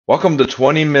Welcome to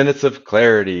 20 Minutes of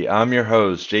Clarity. I'm your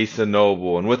host, Jason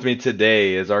Noble, and with me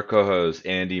today is our co host,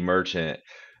 Andy Merchant,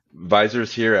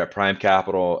 advisors here at Prime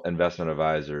Capital Investment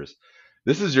Advisors.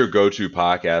 This is your go to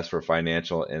podcast for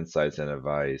financial insights and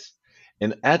advice.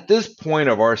 And at this point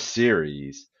of our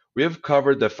series, we have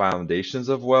covered the foundations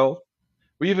of wealth.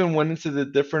 We even went into the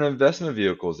different investment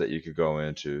vehicles that you could go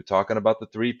into, talking about the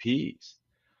three P's.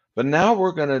 But now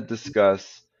we're going to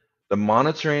discuss the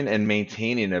monitoring and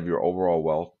maintaining of your overall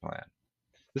wealth plan.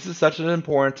 This is such an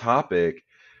important topic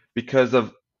because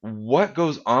of what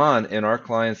goes on in our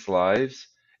clients' lives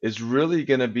is really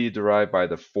going to be derived by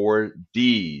the four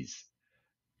D's.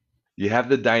 You have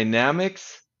the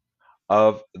dynamics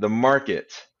of the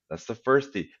market. That's the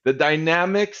first D. The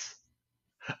dynamics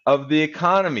of the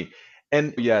economy.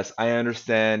 And yes, I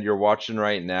understand you're watching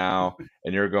right now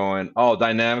and you're going, oh,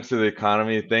 dynamics of the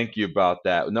economy. Thank you about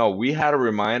that. No, we had to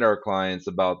remind our clients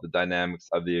about the dynamics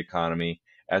of the economy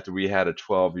after we had a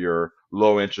 12-year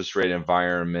low interest rate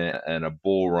environment and a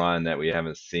bull run that we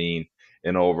haven't seen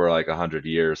in over like 100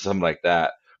 years, something like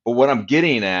that. But what I'm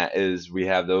getting at is we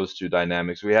have those two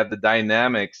dynamics. We have the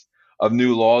dynamics of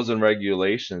new laws and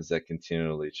regulations that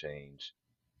continually change.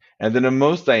 And then the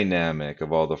most dynamic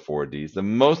of all the 4Ds, the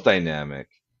most dynamic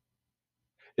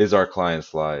is our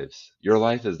clients' lives. Your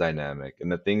life is dynamic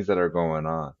and the things that are going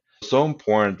on. It's so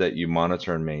important that you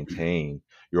monitor and maintain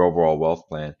your overall wealth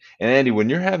plan. And Andy, when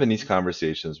you're having these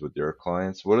conversations with your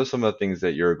clients, what are some of the things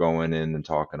that you're going in and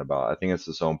talking about? I think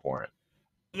it's so important.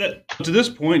 To this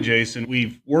point, Jason,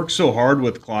 we've worked so hard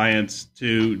with clients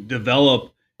to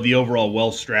develop the overall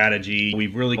wealth strategy.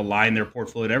 We've really aligned their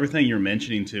portfolio to everything you're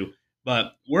mentioning to.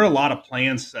 But where a lot of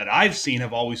plans that I've seen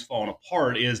have always fallen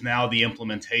apart is now the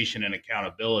implementation and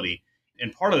accountability.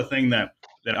 And part of the thing that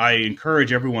I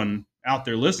encourage everyone out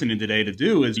there listening today to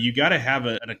do is you got to have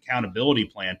an accountability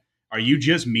plan. Are you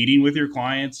just meeting with your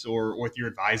clients or with your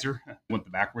advisor? Went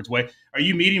the backwards way. Are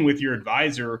you meeting with your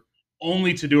advisor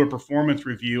only to do a performance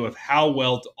review of how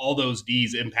well all those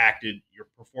D's impacted your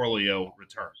portfolio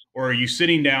return? Or are you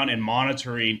sitting down and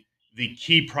monitoring the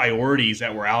key priorities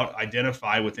that were out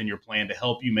identified within your plan to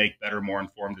help you make better, more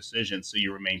informed decisions so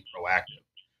you remain proactive?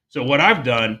 So what I've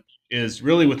done is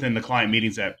really within the client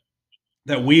meetings that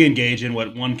we engage in,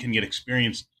 what one can get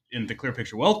experienced in the Clear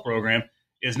Picture Wealth program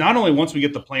is not only once we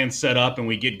get the plan set up and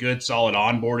we get good, solid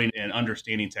onboarding and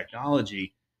understanding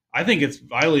technology, I think it's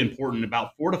vitally important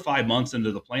about 4 to 5 months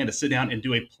into the plan to sit down and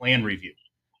do a plan review,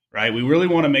 right? We really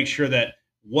want to make sure that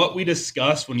what we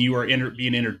discuss when you are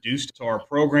being introduced to our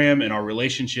program and our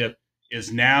relationship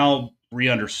is now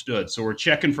re-understood. So we're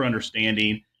checking for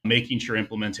understanding, making sure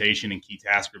implementation and key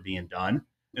tasks are being done.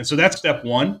 And so that's step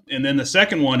one. And then the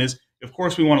second one is, of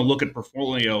course, we want to look at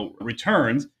portfolio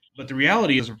returns, but the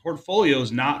reality is a portfolio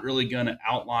is not really going to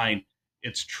outline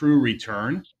its true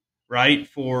return, right,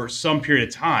 for some period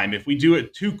of time. If we do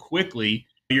it too quickly,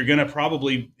 you're going to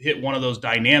probably hit one of those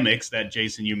dynamics that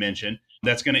Jason you mentioned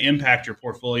that's going to impact your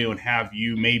portfolio and have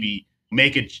you maybe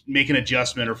make an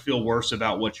adjustment or feel worse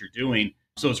about what you're doing.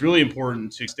 So it's really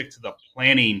important to stick to the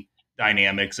planning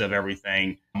dynamics of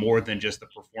everything more than just the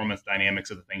performance dynamics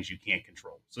of the things you can't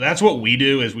control. So that's what we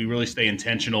do is we really stay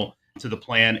intentional to the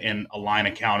plan and align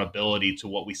accountability to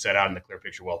what we set out in the Clear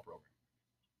Picture Wealth program.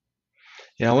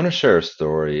 Yeah, I want to share a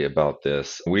story about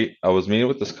this. I was meeting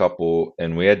with this couple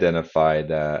and we identified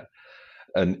that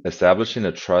establishing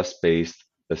a trust-based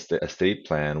estate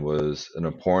plan was an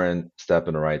important step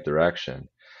in the right direction.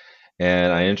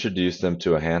 And I introduced them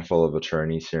to a handful of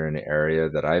attorneys here in the area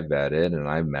that I vetted and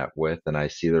I met with, and I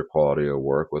see their quality of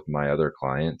work with my other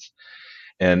clients.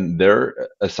 And their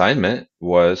assignment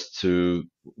was to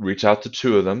reach out to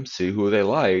two of them, see who they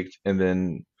liked, and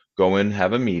then go in,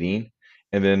 have a meeting,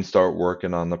 and then start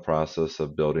working on the process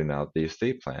of building out the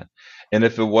estate plan. And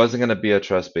if it wasn't going to be a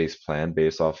trust-based plan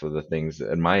based off of the things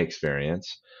in my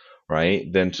experience,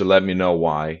 right, then to let me know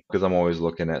why, because I'm always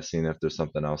looking at seeing if there's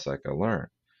something else I can learn.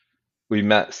 We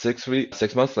met 6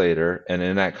 months later, and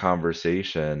in that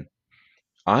conversation,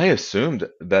 I assumed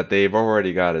that they've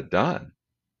already got it done.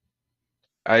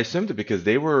 I assumed it because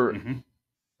they were Mm-hmm.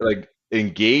 like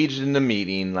engaged in the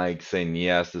meeting, like saying,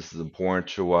 yes, this is important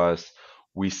to us.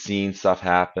 We've seen stuff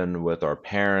happen with our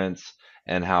parents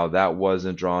and how that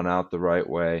wasn't drawn out the right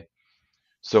way.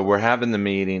 So we're having the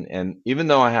meeting, and even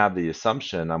though I have the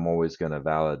assumption, I'm always going to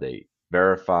validate,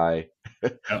 verify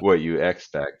Yep. what you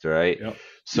expect, right? Yep.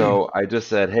 So I just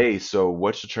said, hey, so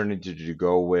which attorney did you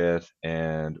go with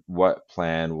and what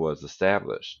plan was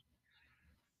established?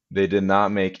 They did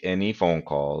not make any phone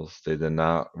calls. They did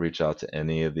not reach out to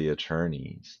any of the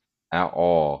attorneys at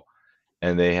all.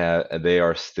 and they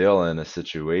are still in a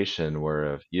situation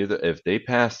where if they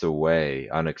passed away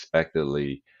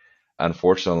unexpectedly,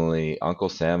 unfortunately, Uncle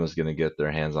Sam is going to get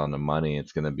their hands on the money.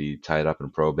 It's going to be tied up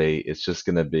in probate. It's just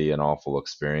going to be an awful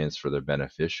experience for their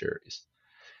beneficiaries.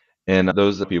 And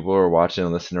those people who are watching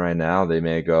and listening right now, they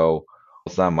may go,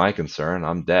 "It's not my concern.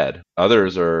 I'm dead."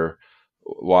 Others are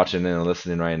watching and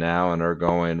listening right now and are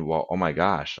going, "Well, oh my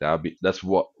gosh, that's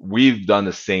what we've done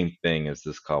the same thing as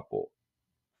this couple.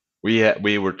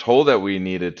 We were told that we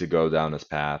needed to go down this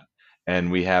path,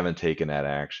 and we haven't taken that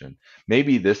action."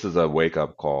 Maybe this is a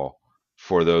wake-up call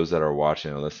for those that are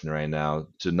watching and listening right now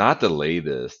to not delay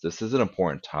this. This is an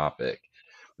important topic.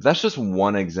 That's just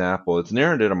one example. It's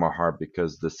near and dear to my heart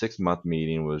because the 6-month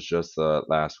meeting was just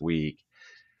last week.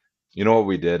 You know what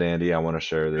we did, Andy? I want to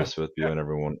share Yeah. this with you and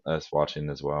everyone that's watching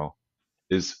as well.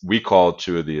 Is we called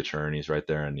two of the attorneys right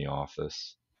there in the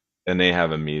office, and they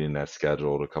have a meeting that's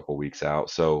scheduled a couple weeks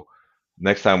out. So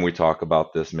next time we talk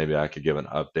about this, maybe I could give an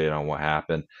update on what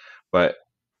happened. But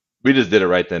we just did it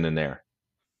right then and there.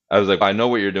 I was like, I know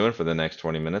what you're doing for the next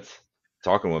 20 minutes,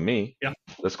 talking with me. Yeah.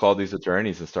 Let's call these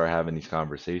attorneys and start having these Yep.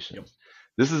 conversations.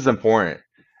 This is important.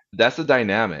 That's a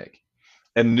dynamic.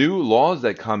 And new laws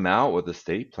that come out with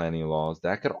estate planning laws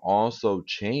that could also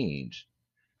change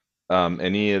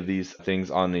any of these things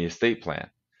on the estate plan.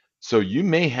 So you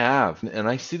may have, and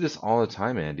I see this all the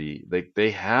time, Andy, like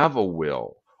they have a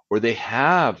will or they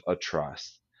have a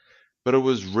trust, but it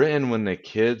was written when the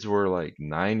kids were like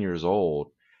 9 years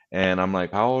old. And I'm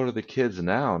like, how old are the kids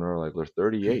now? And they're like, they're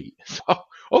 38. So,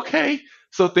 okay.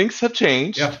 So things have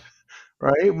changed, Yeah.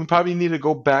 right? We probably need to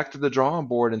go back to the drawing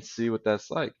board and see what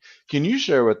that's like. Can you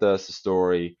share with us a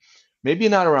story? Maybe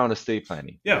not around estate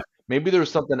planning. Yeah. Maybe there was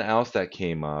something else that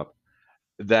came up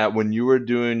that when you were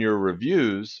doing your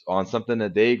reviews on something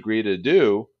that they agreed to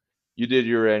do, you did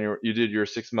your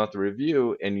 6-month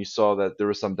review and you saw that there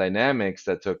were some dynamics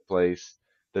that took place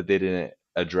that they didn't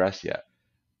address yet.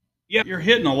 Yeah, you're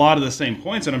hitting a lot of the same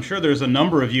points. And I'm sure there's a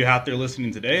number of you out there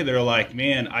listening today that are like,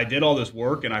 man, I did all this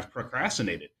work and I've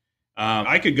procrastinated.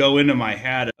 I could go into my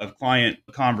head of client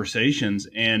conversations,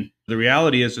 and the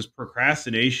reality is, just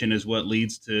procrastination is what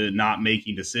leads to not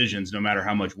making decisions, no matter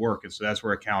how much work. And so that's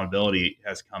where accountability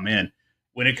has come in.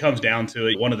 When it comes down to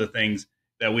it, one of the things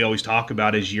that we always talk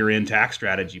about is year-end tax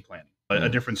strategy planning. A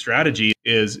Mm. different strategy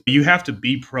is you have to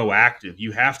be proactive.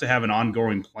 You have to have an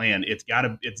ongoing plan. It's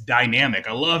dynamic.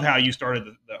 I love how you started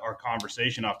our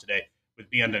conversation off today with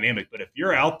being dynamic. But if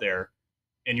you're out there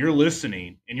and you're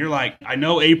listening and you're like, I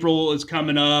know April is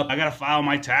coming up, I got to file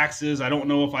my taxes, I don't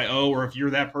know if I owe, or if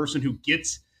you're that person who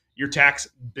gets your tax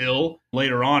bill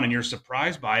later on and you're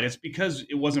surprised by it, it's because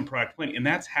it wasn't proactive planning. And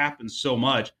that's happened so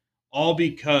much, all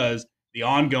because the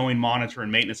ongoing monitor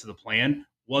and maintenance of the plan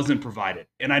wasn't provided.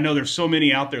 And I know there's so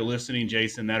many out there listening,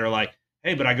 Jason, that are like,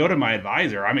 hey, but I go to my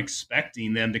advisor, I'm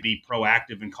expecting them to be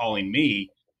proactive in calling me.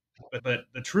 But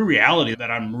the true reality that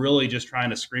I'm really just trying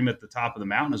to scream at the top of the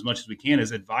mountain as much as we can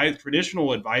is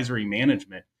traditional advisory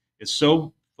management is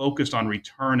so focused on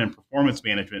return and performance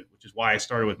management, which is why I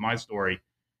started with my story.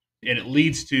 And it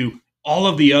leads to all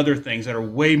of the other things that are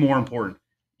way more important.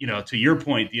 You know, to your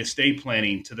point, the estate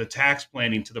planning, to the tax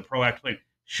planning, to the proactive planning.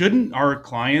 Shouldn't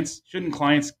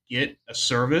clients get a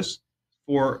service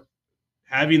for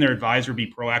having their advisor be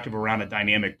proactive around a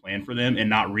dynamic plan for them and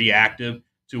not reactive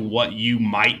to what you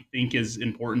might think is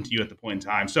important to you at the point in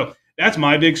time? So that's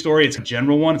my big story. It's a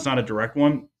general one. It's not a direct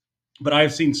one, but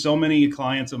I've seen so many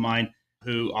clients of mine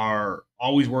who are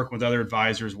always working with other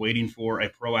advisors, waiting for a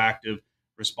proactive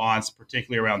response,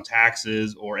 particularly around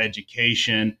taxes or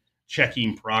education,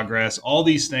 checking progress, all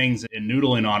these things, and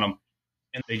noodling on them.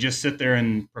 And they just sit there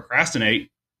and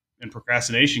procrastinate, and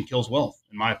procrastination kills wealth,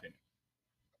 in my opinion.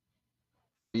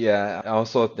 Yeah, I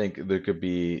also think there could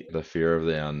be the fear of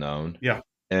the unknown. Yeah.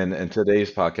 And in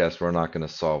today's podcast, we're not going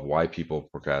to solve why people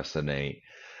procrastinate,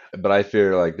 but I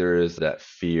feel like there is that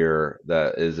fear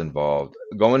that is involved.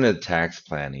 Going into tax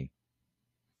planning,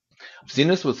 I've seen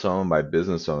this with some of my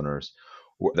business owners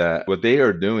that what they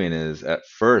are doing is at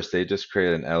first they just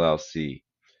create an LLC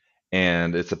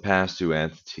and it's a pass-through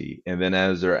entity. And then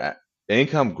as their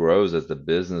income grows, as the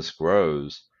business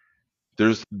grows,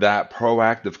 there's that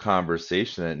proactive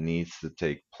conversation that needs to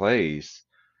take place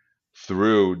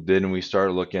through then we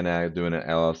start looking at doing an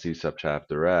LLC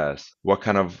subchapter S. What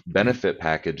kind of benefit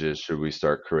packages should we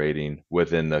start creating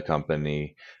within the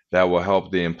company that will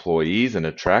help the employees and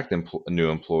attract new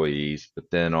employees, but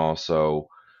then also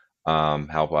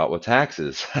help out with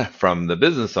taxes from the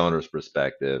business owner's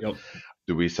perspective? Yep.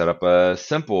 Do we set up a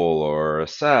simple or a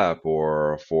SEP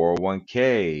or a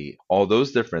 401k? All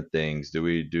those different things. Do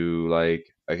we do like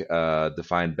a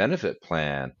defined benefit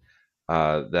plan?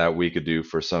 that we could do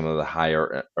for some of the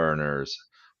higher earners?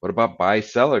 What about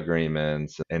buy-sell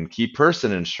agreements and key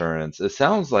person insurance? It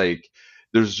sounds like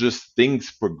there's just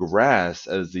things progress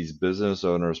as these business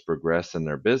owners progress in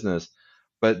their business,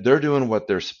 but they're doing what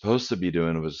they're supposed to be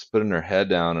doing, was putting their head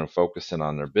down and focusing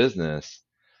on their business.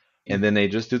 And then they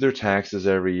just do their taxes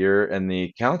every year. And the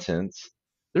accountants,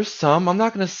 there's some, I'm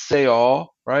not going to say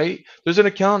all, right? There's an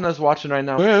accountant that's watching right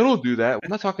now. Hey, I don't do that. I'm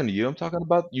not talking to you. I'm talking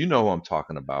about, you know who I'm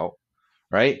talking about,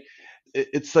 right?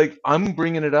 It's like I'm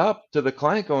bringing it up to the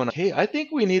client going, hey, I think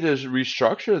we need to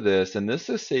restructure this, and this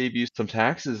will save you some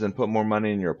taxes and put more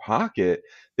money in your pocket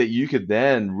that you could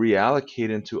then reallocate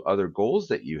into other goals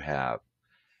that you have.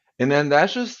 And then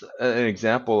that's just an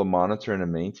example of monitoring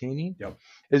and maintaining. Yep.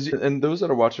 And those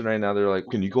that are watching right now, they're like,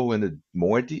 can you go into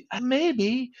more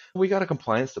maybe. We got a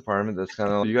compliance department that's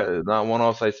kind of, you got not one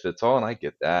all size fits all, and I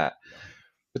get that.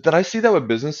 But then I see that with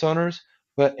business owners.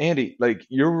 But Andy, like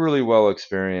you're really well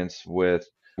experienced with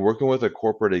working with a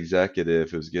corporate executive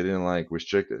who's getting like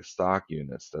restricted stock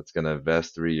units that's going to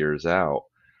vest 3 years out.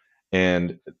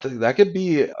 And that could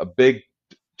be a big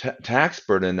tax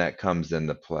burden that comes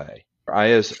into play.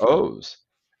 ISOs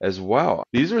as well.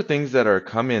 These are things that are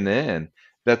coming in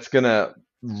that's going to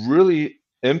really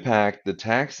impact the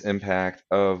tax impact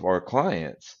of our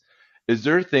clients. Is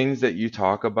there things that you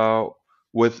talk about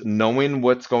with knowing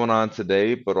what's going on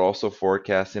today, but also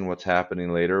forecasting what's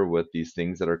happening later with these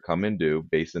things that are coming due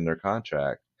based in their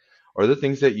contract? Are there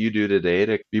things that you do today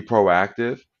to be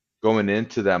proactive going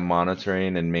into that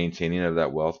monitoring and maintaining of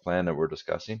that wealth plan that we're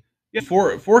discussing? Yeah,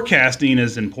 forecasting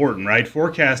is important, right?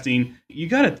 Forecasting, you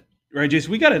got to, right,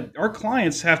 Jason? We got to. Our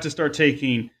clients have to start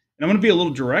taking. And I'm going to be a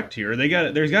little direct here.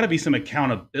 There's got to be some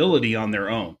accountability on their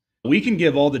own. We can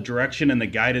give all the direction and the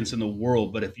guidance in the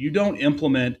world, but if you don't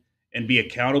implement and be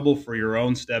accountable for your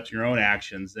own steps, your own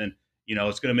actions, then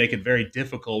it's going to make it very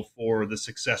difficult for the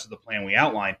success of the plan we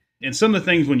outline. And some of the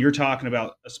things when you're talking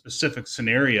about a specific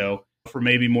scenario for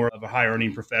maybe more of a high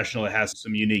earning professional that has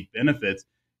some unique benefits,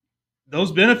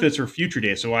 those benefits are future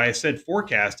days. So why I said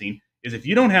forecasting is if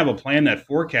you don't have a plan that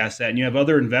forecasts that and you have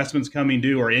other investments coming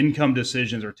due or income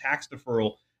decisions or tax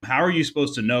deferral, how are you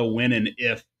supposed to know when and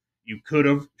if you could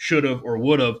have, should have, or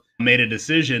would have made a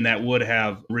decision that would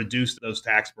have reduced those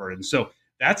tax burdens? So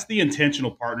that's the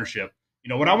intentional partnership.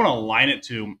 What I want to align it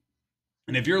to,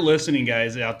 and if you're listening,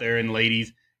 guys out there and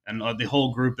ladies and the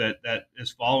whole group that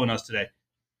is following us today,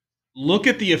 look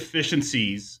at the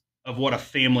efficiencies of what a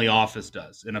family office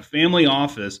does. And a family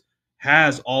office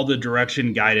has all the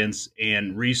direction, guidance,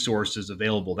 and resources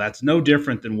available. That's no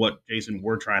different than what, Jason,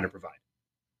 we're trying to provide,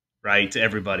 right, to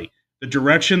everybody. The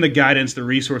direction, the guidance, the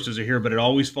resources are here, but it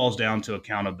always falls down to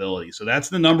accountability. So that's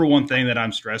the number one thing that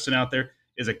I'm stressing out there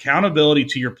is accountability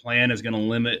to your plan is going to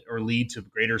limit or lead to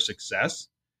greater success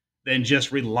than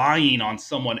just relying on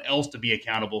someone else to be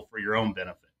accountable for your own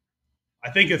benefit. I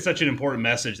think it's such an important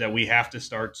message that we have to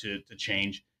start to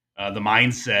change the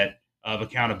mindset of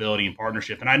accountability and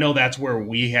partnership. And I know that's where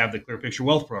we have the Clear Picture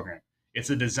Wealth Program.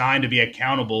 It's a design to be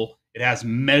accountable. It has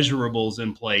measurables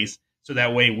in place so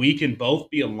that way we can both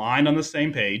be aligned on the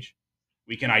same page.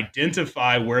 We can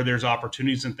identify where there's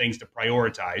opportunities and things to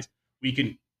prioritize. We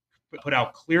can put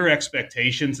out clear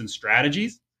expectations and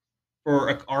strategies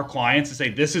for our clients to say,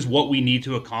 this is what we need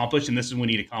to accomplish and this is what we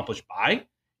need to accomplish by.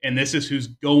 And this is who's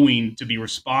going to be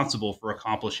responsible for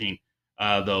accomplishing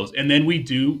those. And then we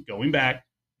do, going back,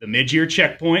 the mid-year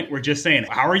checkpoint. We're just saying,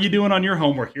 how are you doing on your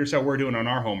homework? Here's how we're doing on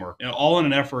our homework. All in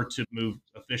an effort to move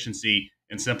efficiency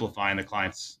and simplifying the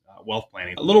client's wealth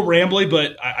planning. A little rambly,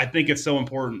 but I think it's so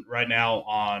important right now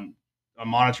on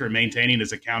monitor and maintaining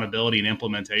is accountability and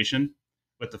implementation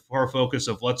with the core focus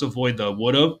of let's avoid the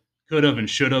would have, could have, and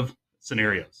should have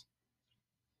scenarios.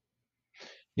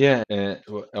 Yeah, and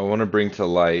I want to bring to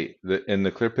light that in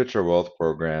the Clear Picture Wealth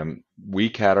Program, we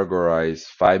categorize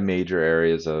 5 major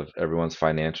areas of everyone's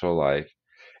financial life,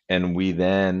 and we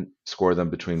then score them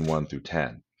between 1 through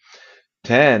 10.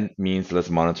 10 means let's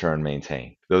monitor and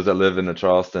maintain. Those that live in the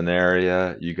Charleston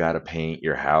area, you got to paint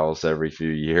your house every few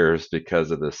years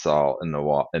because of the salt in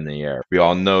the air. We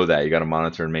all know that. You got to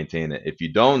monitor and maintain it. If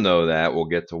you don't know that, we'll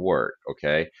get to work,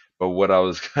 okay? But what I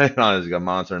was kind on is you got to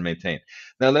monitor and maintain.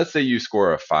 Now, let's say you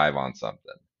score a 5 on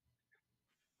something.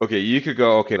 Okay, you could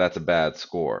go, okay, that's a bad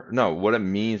score. No, what it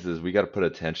means is we got to put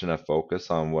attention and focus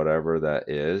on whatever that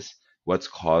is, what's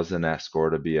causing that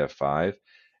score to be a 5,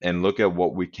 and look at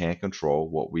what we can control,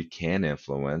 what we can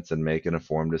influence, and make an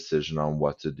informed decision on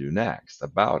what to do next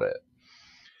about it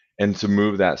and to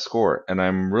move that score. And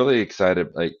I'm really excited,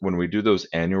 like when we do those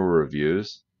annual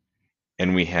reviews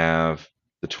and we have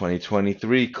the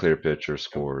 2023 clear picture Yep.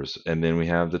 scores, and then we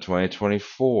have the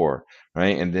 2024,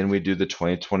 right? And then we do the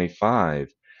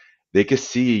 2025. They could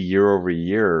see year over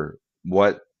year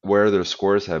where their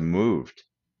scores have moved.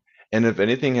 And if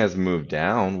anything has moved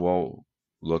down, well,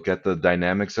 look at the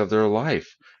dynamics of their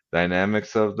life,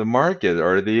 dynamics of the market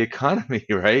or the economy,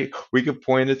 right? We could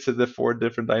point it to the four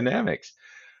different dynamics.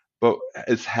 But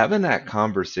it's having that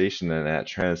conversation and that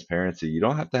transparency. You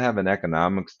don't have to have an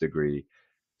economics degree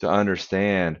to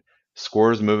understand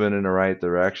scores moving in the right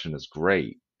direction is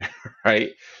great,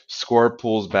 right? Score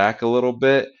pulls back a little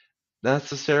bit, not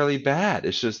necessarily bad.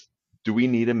 It's just, do we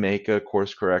need to make a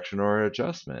course correction or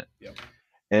adjustment? Yep.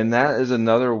 And that is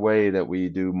another way that we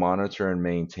do monitor and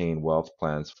maintain wealth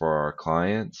plans for our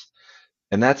clients.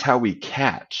 And that's how we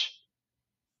catch,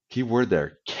 key word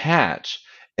there, catch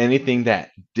anything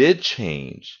that did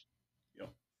change Yep.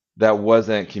 that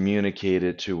wasn't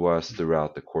communicated to us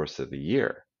throughout the course of the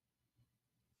year.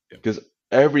 Yep. Because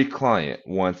every client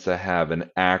wants to have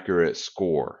an accurate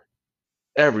score.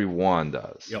 Everyone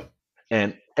does. Yep.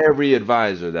 And every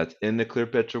advisor that's in the Clear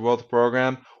Picture Wealth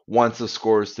program wants the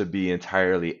scores to be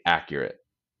entirely accurate.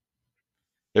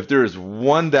 If there is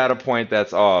one data point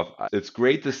that's off, it's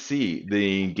great to see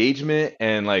the engagement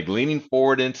and like leaning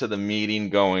forward into the meeting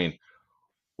going,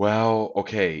 well,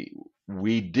 okay,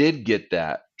 we did get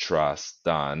that trust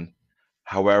done.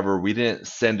 However, we didn't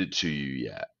send it to you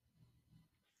yet.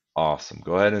 Awesome.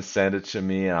 Go ahead and send it to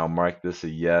me, and I'll mark this a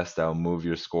yes. That'll move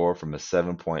your score from a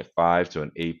 7.5 to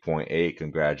an 8.8.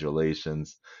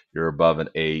 Congratulations. You're above an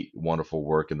 8. Wonderful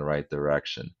work in the right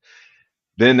direction.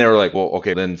 Then they were like, well,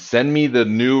 okay, then send me the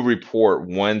new report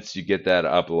once you get that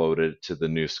uploaded to the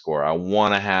new score. I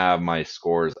want to have my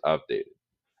scores updated.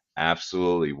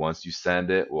 Absolutely. Once you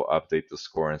send it, we'll update the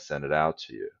score and send it out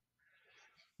to you.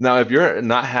 Now, if you're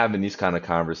not having these kind of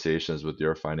conversations with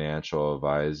your financial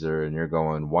advisor and you're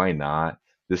going, why not?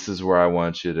 This is where I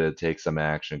want you to take some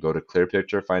action. Go to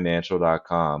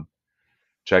clearpicturefinancial.com,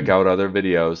 check out other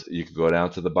videos. You can go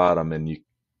down to the bottom and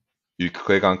you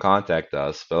click on contact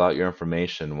us, fill out your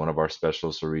information. One of our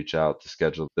specialists will reach out to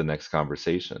schedule the next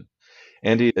conversation.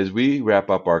 Andy, as we wrap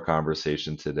up our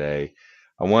conversation today,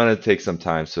 I want to take some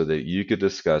time so that you could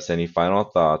discuss any final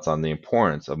thoughts on the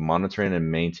importance of monitoring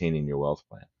and maintaining your wealth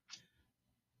plan.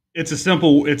 It's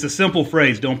a simple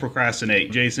phrase, don't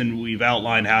procrastinate. Jason, we've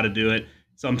outlined how to do it.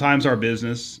 Sometimes our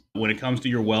business, when it comes to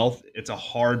your wealth, it's a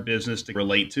hard business to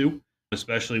relate to,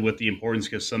 especially with the importance,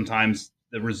 because sometimes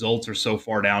the results are so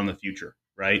far down in the future,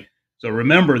 right? So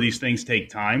remember, these things take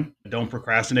time. Don't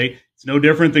procrastinate. It's no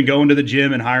different than going to the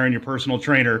gym and hiring your personal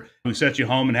trainer who sets you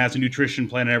home and has a nutrition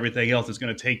plan and everything else. It's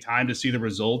going to take time to see the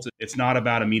results. It's not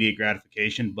about immediate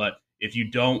gratification, but if you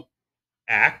don't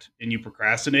act and you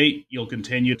procrastinate, you'll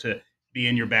continue to be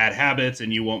in your bad habits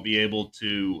and you won't be able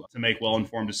to make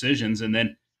well-informed decisions. And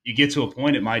then you get to a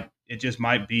point, it just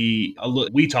might be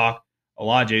we talk a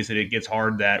lot, Jason. It gets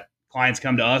hard that clients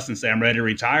come to us and say, I'm ready to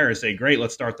retire. I say, great,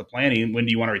 let's start the planning. When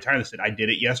do you want to retire? They said, I did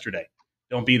it yesterday.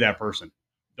 Don't be that person.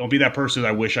 Don't be that person.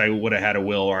 I wish I would have had a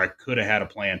will or I could have had a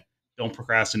plan. Don't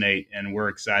procrastinate. And we're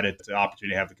excited to the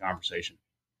opportunity to have the conversation.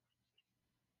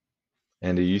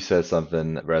 Andy, you said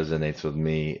something that resonates with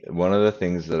me. One of the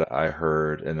things that I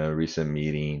heard in a recent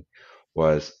meeting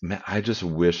was, man, I just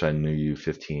wish I knew you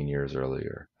 15 years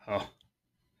earlier. Oh,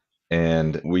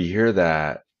 And we hear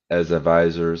that as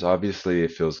advisors. Obviously,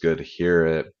 it feels good to hear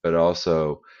it, but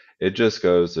also it just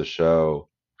goes to show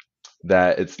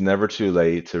that it's never too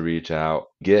late to reach out,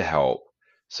 get help.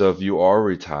 So if you are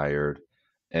retired,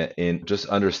 and just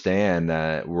understand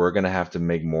that we're going to have to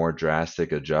make more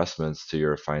drastic adjustments to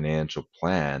your financial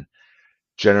plan,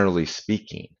 generally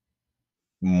speaking,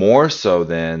 more so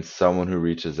than someone who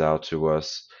reaches out to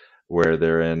us where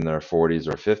they're in their 40s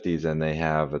or 50s and they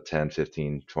have a 10,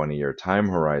 15, 20-year time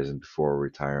horizon before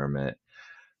retirement.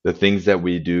 The things that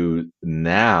we do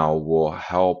now will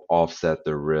help offset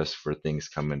the risk for things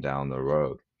coming down the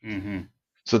road. mm-hmm.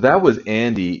 So that was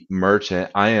Andy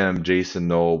Merchant. I am Jason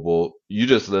Noble. You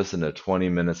just listened to 20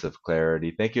 minutes of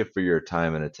clarity. Thank you for your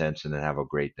time and attention and have a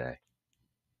great day.